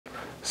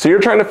So you're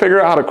trying to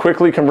figure out how to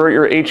quickly convert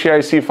your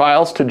HEIC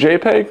files to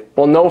JPEG?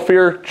 Well, no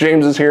fear,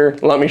 James is here.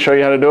 Let me show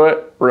you how to do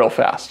it real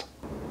fast.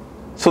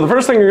 So the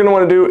first thing you're going to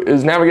want to do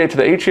is navigate to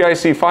the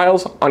HEIC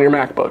files on your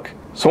MacBook.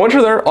 So once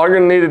you're there, all you're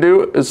going to need to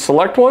do is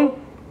select one,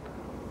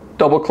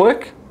 double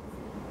click,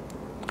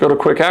 go to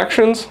Quick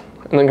Actions,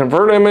 and then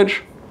Convert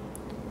Image,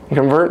 and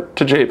convert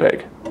to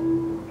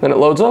JPEG. Then it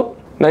loads up.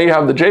 Now you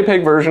have the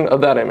JPEG version of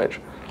that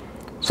image.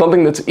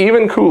 Something that's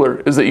even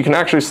cooler is that you can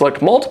actually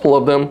select multiple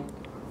of them,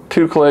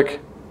 two-click,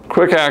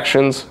 Quick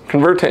Actions,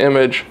 Convert to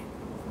Image,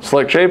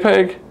 select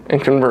JPEG,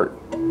 and convert.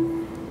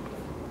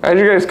 As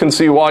you guys can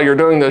see while you're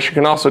doing this, you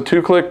can also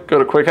two-click, go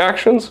to Quick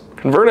Actions,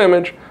 Convert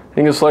Image, and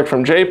you can select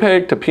from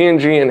JPEG to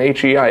PNG and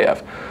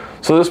HEIF.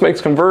 So this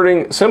makes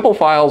converting simple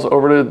files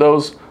over to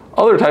those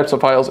other types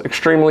of files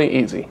extremely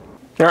easy.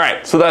 All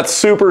right, so that's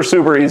super,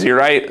 super easy,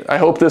 right? I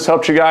hope this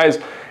helped you guys.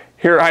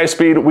 Here at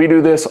HighSpeed, we do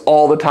this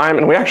all the time,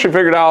 and we actually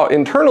figured out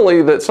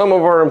internally that some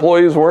of our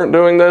employees weren't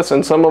doing this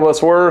and some of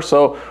us were,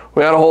 so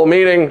we had a whole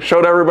meeting,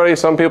 showed everybody,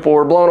 some people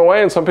were blown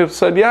away and some people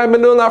said, yeah, I've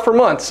been doing that for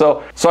months.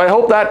 So I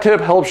hope that tip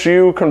helps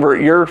you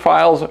convert your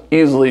files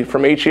easily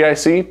from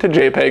HEIC to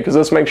JPEG, because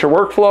this makes your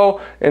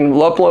workflow and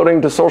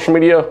uploading to social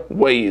media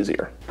way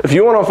easier. If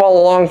you want to follow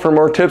along for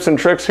more tips and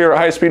tricks here at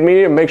HighSpeed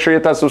Media, make sure you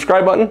hit that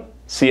subscribe button.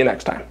 See you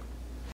next time.